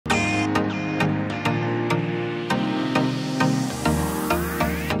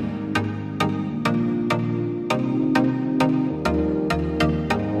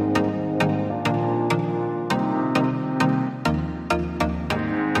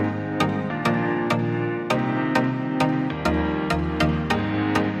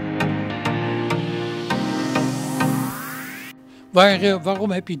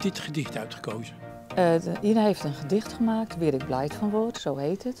Waarom heb je dit gedicht uitgekozen? Ina heeft een gedicht gemaakt, Waar ik blij van word, zo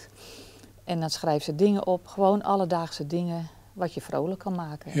heet het. En dan schrijft ze dingen op, gewoon alledaagse dingen wat je vrolijk kan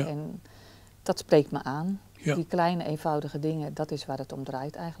maken. Ja. En dat spreekt me aan. Ja. Die kleine eenvoudige dingen, dat is waar het om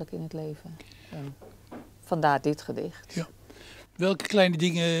draait eigenlijk in het leven. En vandaar dit gedicht. Ja. Welke kleine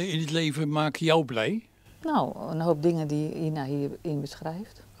dingen in het leven maken jou blij? Nou, een hoop dingen die Ina hierin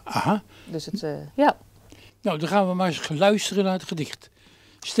beschrijft. Aha. Dus het, ja. Nou, dan gaan we maar eens luisteren naar het gedicht.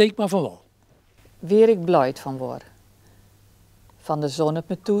 Steek maar van wal. Waar ik blij van word. Van de zon op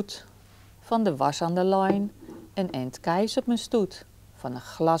mijn toet, van de was aan de lijn, een end keis op mijn stoet, van een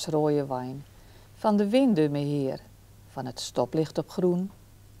glas rode wijn, van de wind door me heer, van het stoplicht op groen,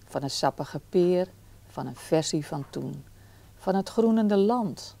 van een sappige peer, van een versie van toen, van het groenende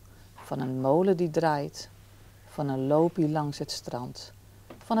land, van een molen die draait, van een loopie langs het strand,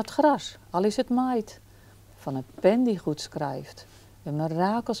 van het gras, al is het maait, van een pen die goed schrijft, een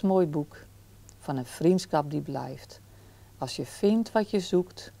mirakels mooi boek, van een vriendschap die blijft. Als je vindt wat je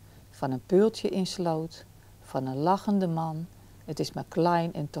zoekt, van een peultje in sloot, van een lachende man, het is maar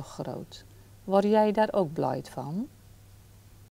klein en toch groot. Word jij daar ook blij van?